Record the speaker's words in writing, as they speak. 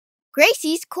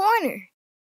Gracie's Corner.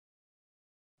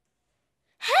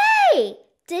 Hey!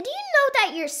 Did you know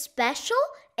that you're special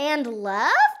and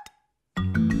loved?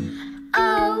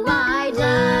 Oh, I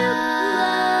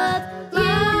love you.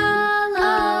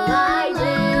 Oh, I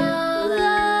do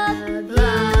love you.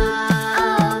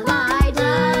 Oh, I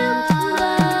do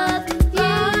love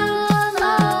you.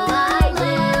 Oh, I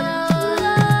do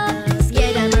love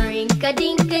Skidamarink A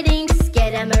Dink,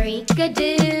 Skidamarink A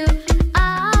Doo.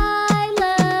 I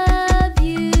love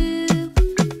you.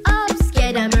 Oh,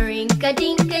 Skidamarink A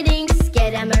Dink,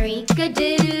 Skidamarink A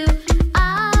Doo.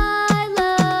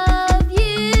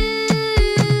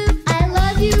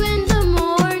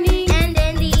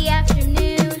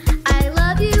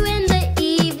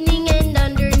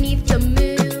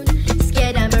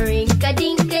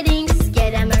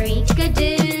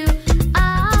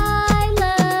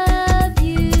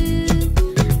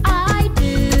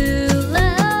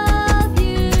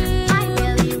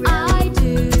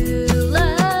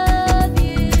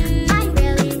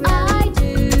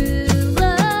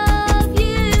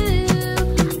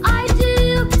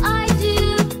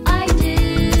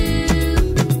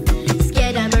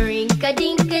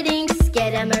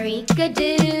 Skidamarink A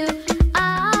Doo.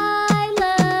 I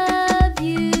love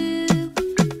you.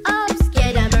 Oh,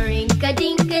 Skidamarink A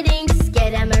Dink,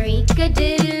 Skidamarink A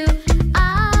Doo.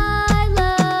 I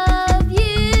love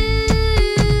you.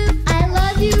 I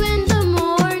love you in the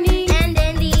morning and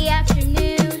in the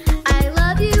afternoon. I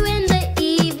love you in the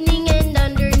evening and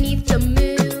underneath the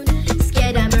moon.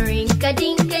 Skidamarink A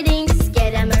Dink,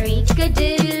 Skidamarink A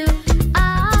Doo.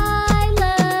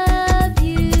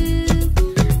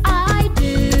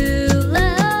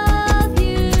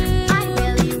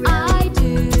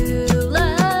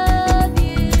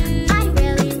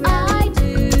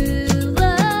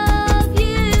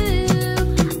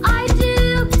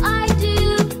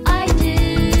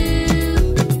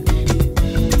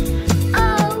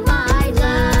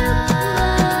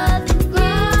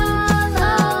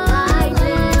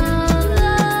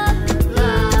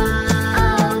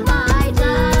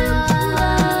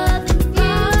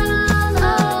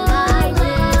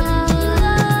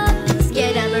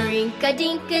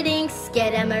 Skidamarink-a-dink-a-dink,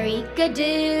 Skidamarink A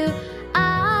Doo.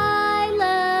 I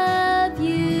love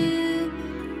you.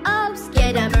 Oh,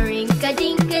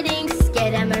 Skidamarink-a-dink-a-dink,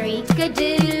 Skidamarink A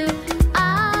Doo.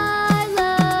 I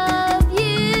love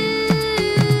you.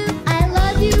 I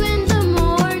love you in the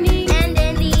morning and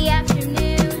in the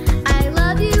afternoon. I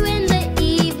love you in the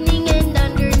evening and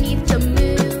underneath the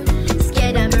moon.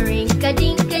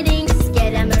 Skidamarink-a-dink-a-dink,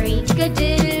 Skidamarink A Doo.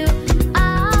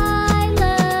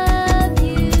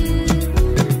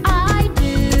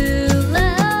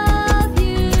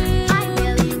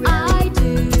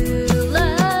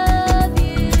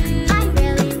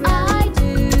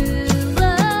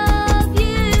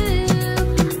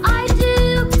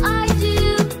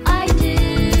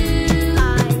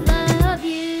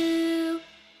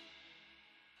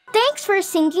 Thanks for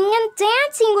singing and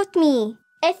dancing with me.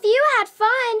 If you had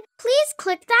fun, please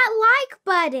click that like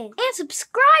button and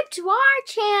subscribe to our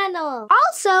channel.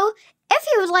 Also, if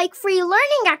you would like free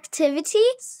learning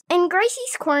activities and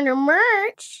Gracie's Corner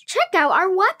merch, check out our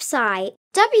website,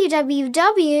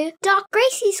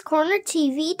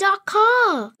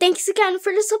 www.graciescornertv.com. Thanks again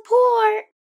for the support.